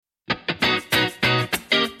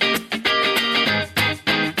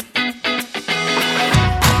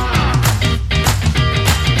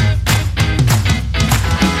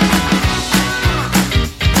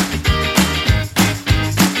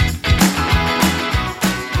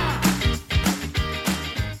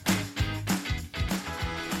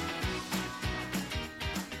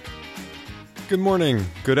Good morning,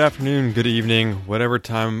 good afternoon, good evening, whatever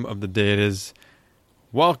time of the day it is.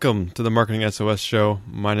 Welcome to the Marketing SOS Show.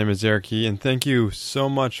 My name is Eric He, and thank you so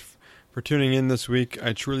much for tuning in this week.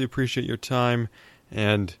 I truly appreciate your time.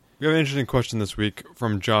 And we have an interesting question this week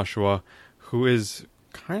from Joshua, who is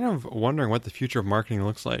kind of wondering what the future of marketing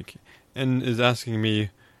looks like, and is asking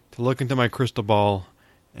me to look into my crystal ball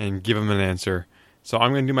and give him an answer. So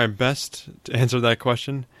I'm going to do my best to answer that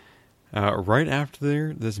question right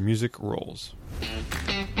after this music rolls.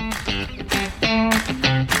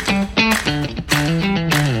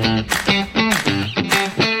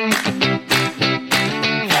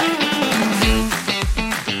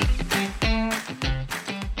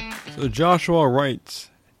 So Joshua writes,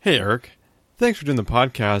 "Hey Eric, thanks for doing the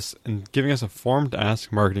podcast and giving us a forum to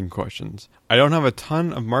ask marketing questions. I don't have a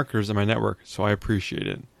ton of marketers in my network, so I appreciate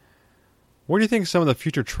it. What do you think some of the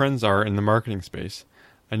future trends are in the marketing space?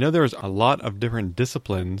 I know there's a lot of different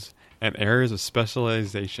disciplines and areas of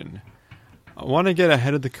specialization. I want to get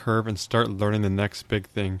ahead of the curve and start learning the next big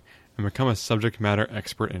thing and become a subject matter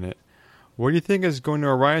expert in it. What do you think is going to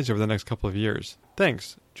arise over the next couple of years?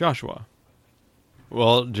 Thanks, Joshua."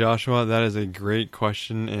 Well, Joshua, that is a great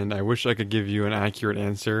question, and I wish I could give you an accurate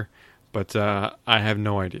answer, but I have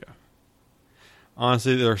no idea.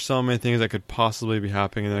 Honestly, there are so many things that could possibly be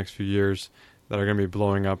happening in the next few years that are going to be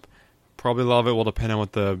blowing up. Probably a lot of it will depend on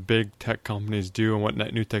what the big tech companies do and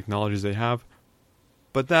what new technologies they have.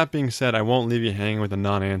 But that being said, I won't leave you hanging with a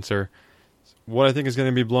non-answer. What I think is going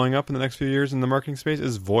to be blowing up in the next few years in the marketing space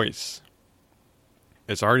is voice.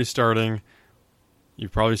 It's already starting.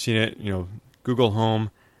 You've probably seen it, Google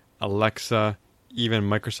Home, Alexa, even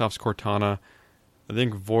Microsoft's Cortana. I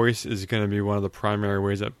think voice is going to be one of the primary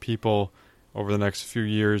ways that people over the next few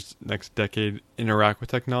years, next decade, interact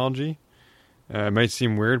with technology. It might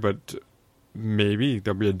seem weird, but maybe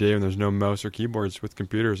there'll be a day when there's no mouse or keyboards with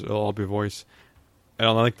computers. It'll all be voice. I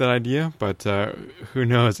don't like that idea, but who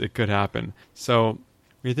knows? It could happen. So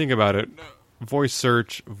when you think about it, voice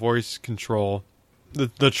search, voice control,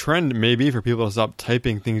 the trend may be for people to stop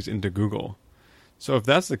typing things into Google. So if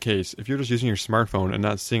that's the case, if you're just using your smartphone and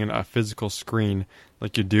not seeing a physical screen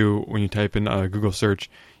like you do when you type in a Google search,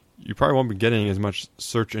 you probably won't be getting as much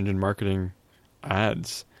search engine marketing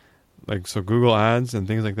ads. So Google ads and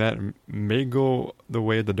things like that may go the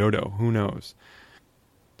way of the dodo. Who knows?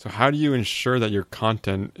 So how do you ensure that your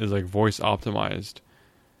content is voice optimized?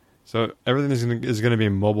 So everything is going to be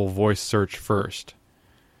mobile voice search first.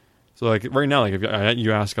 So right now, if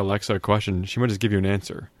you ask Alexa a question, she might just give you an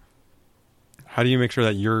answer. How do you make sure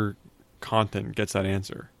that your content gets that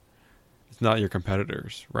answer? It's not your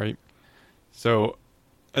competitors, right? So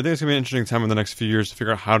I think it's going to be an interesting time in the next few years to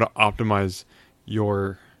figure out how to optimize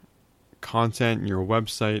your content, your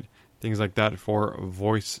website, things like that for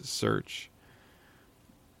voice search.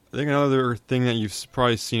 I think another thing that you've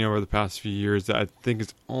probably seen over the past few years that I think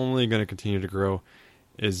is only going to continue to grow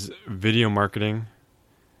is video marketing,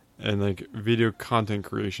 and video content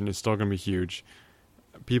creation is still going to be huge.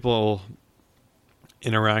 People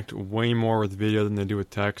interact way more with video than they do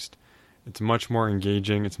with text. It's much more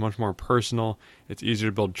engaging. It's much more personal. It's easier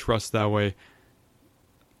to build trust that way.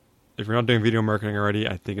 If you're not doing video marketing already,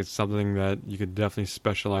 I think it's something that you could definitely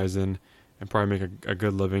specialize in and probably make a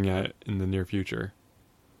good living at in the near future.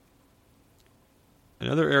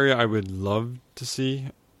 Another area I would love to see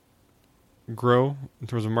grow in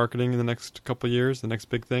terms of marketing in the next couple of years, the next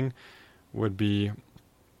big thing, would be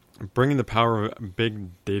bringing the power of big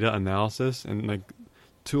data analysis and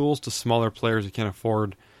tools to smaller players who can't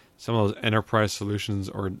afford some of those enterprise solutions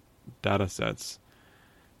or data sets.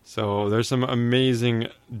 So there's some amazing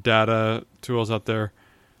data tools out there,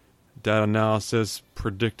 data analysis,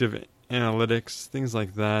 predictive analytics, things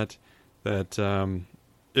like that,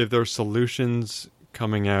 if there's solutions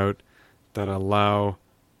coming out that allow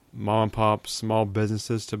mom and pop small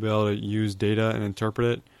businesses to be able to use data and interpret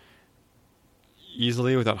it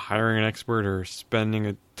easily without hiring an expert or spending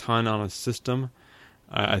a ton on a system,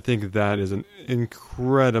 I think that is an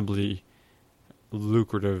incredibly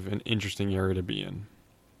lucrative and interesting area to be in.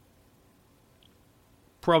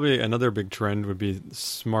 Probably another big trend would be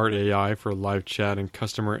smart AI for live chat and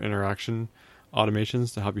customer interaction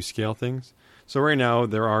automations to help you scale things. So right now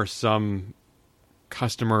there are some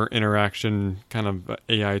customer interaction kind of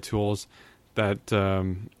AI tools that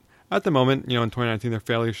at the moment, in 2019, they're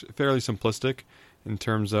fairly simplistic in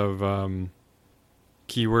terms of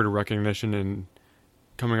keyword recognition and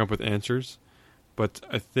coming up with answers. But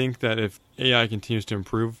I think that if AI continues to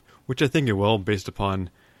improve, which I think it will based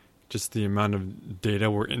upon just the amount of data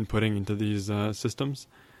we're inputting into these systems,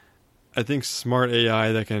 I think smart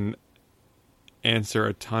AI that can answer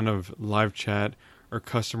a ton of live chat or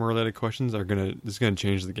customer related questions is gonna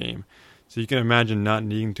change the game. So you can imagine not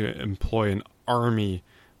needing to employ an army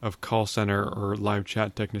of call center or live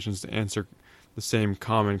chat technicians to answer the same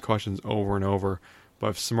common questions over and over.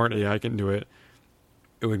 But if smart AI can do it,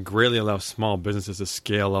 it would greatly allow small businesses to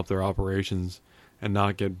scale up their operations and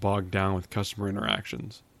not get bogged down with customer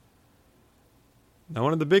interactions. Now,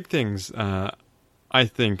 one of the big things I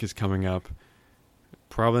think is coming up,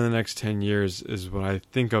 probably in the next 10 years, is what I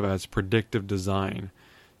think of as predictive design.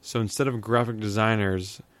 So instead of graphic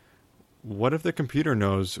designers, what if the computer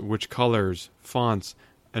knows which colors, fonts,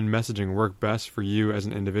 and messaging work best for you as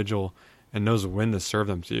an individual and knows when to serve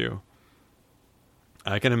them to you?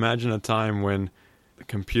 I can imagine a time when the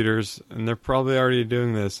computers, and they're probably already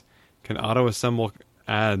doing this, can auto-assemble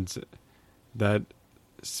ads that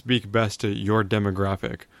speak best to your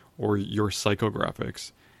demographic or your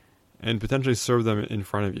psychographics and potentially serve them in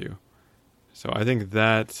front of you. So I think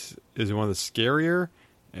that is one of the scarier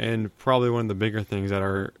and probably one of the bigger things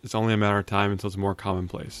that it's only a matter of time until it's more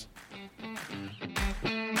commonplace.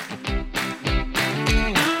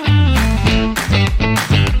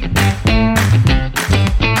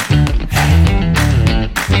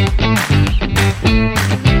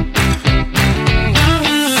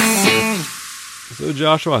 So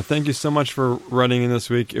Joshua, thank you so much for writing in this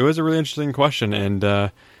week. It was a really interesting question, and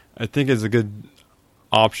I think it's a good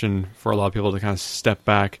option for a lot of people to kind of step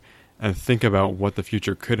back and think about what the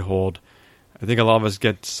future could hold. I think a lot of us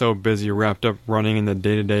get so busy, wrapped up running in the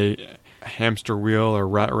day-to-day hamster wheel or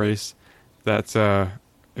rat race that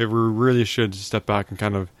we really should step back and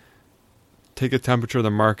kind of take a temperature of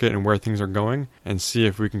the market and where things are going and see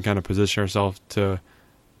if we can kind of position ourselves to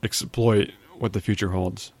exploit what the future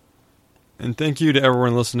holds. And thank you to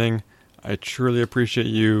everyone listening. I truly appreciate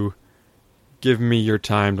you giving me your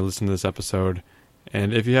time to listen to this episode.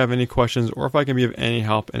 And if you have any questions or if I can be of any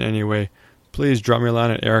help in any way, please drop me a line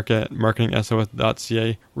at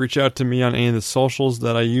eric@marketingsos.ca. Reach out to me on any of the socials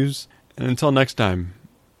that I use. And until next time,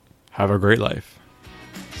 have a great life.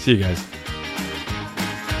 See you guys.